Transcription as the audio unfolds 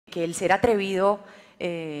que el ser atrevido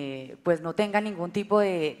pues no tenga ningún tipo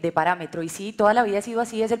de parámetro. Y sí, toda la vida ha sido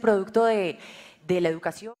así, es el producto de la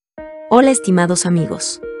educación. Hola estimados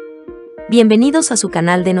amigos. Bienvenidos a su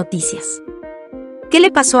canal de noticias. ¿Qué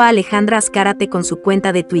le pasó a Alejandra Azcárate con su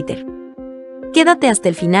cuenta de Twitter? Quédate hasta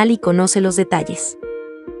el final y conoce los detalles.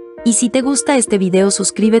 Y si te gusta este video,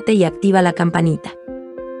 suscríbete y activa la campanita.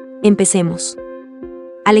 Empecemos.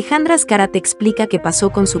 Alejandra Azcárate explica qué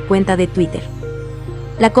pasó con su cuenta de Twitter.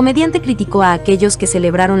 La comediante criticó a aquellos que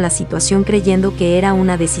celebraron la situación creyendo que era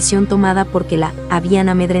una decisión tomada porque la habían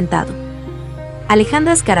amedrentado.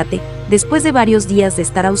 Alejandra Azcárate, después de varios días de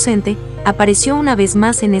estar ausente, apareció una vez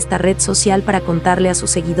más en esta red social para contarle a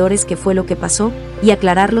sus seguidores qué fue lo que pasó y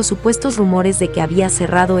aclarar los supuestos rumores de que había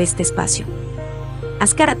cerrado este espacio.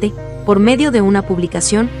 Azcárate, por medio de una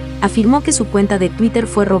publicación, afirmó que su cuenta de Twitter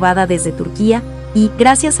fue robada desde Turquía y,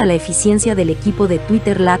 gracias a la eficiencia del equipo de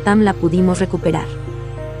Twitter LATAM, la pudimos recuperar.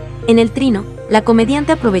 En el trino, la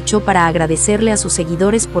comediante aprovechó para agradecerle a sus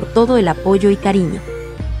seguidores por todo el apoyo y cariño.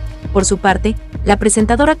 Por su parte, la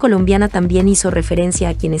presentadora colombiana también hizo referencia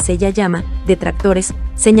a quienes ella llama detractores,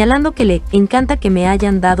 señalando que le encanta que me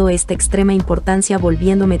hayan dado esta extrema importancia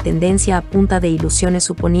volviéndome tendencia a punta de ilusiones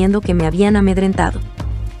suponiendo que me habían amedrentado.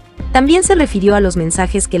 También se refirió a los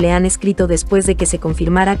mensajes que le han escrito después de que se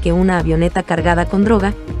confirmara que una avioneta cargada con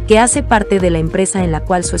droga, que hace parte de la empresa en la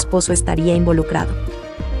cual su esposo estaría involucrado.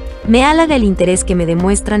 Me halaga el interés que me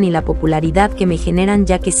demuestran y la popularidad que me generan,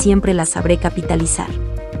 ya que siempre la sabré capitalizar.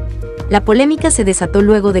 La polémica se desató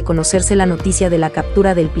luego de conocerse la noticia de la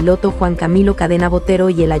captura del piloto Juan Camilo Cadena Botero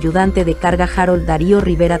y el ayudante de carga Harold Darío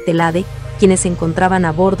Rivera Telade, quienes se encontraban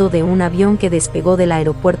a bordo de un avión que despegó del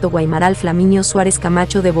aeropuerto Guaymaral Flaminio Suárez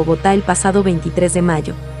Camacho de Bogotá el pasado 23 de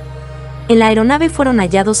mayo. En la aeronave fueron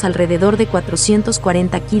hallados alrededor de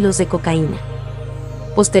 440 kilos de cocaína.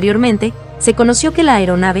 Posteriormente, se conoció que la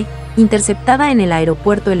aeronave, interceptada en el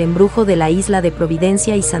aeropuerto El Embrujo de la isla de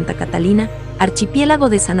Providencia y Santa Catalina, archipiélago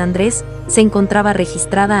de San Andrés, se encontraba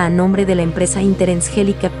registrada a nombre de la empresa Interens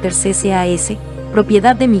Helicopter CCAS,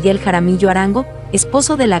 propiedad de Miguel Jaramillo Arango,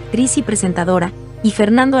 esposo de la actriz y presentadora, y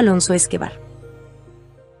Fernando Alonso Esquebar.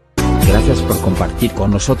 Gracias por compartir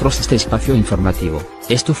con nosotros este espacio informativo.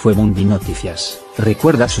 Esto fue Mundi Noticias.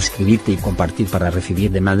 Recuerda suscribirte y compartir para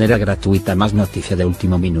recibir de manera gratuita más noticias de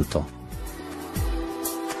último minuto.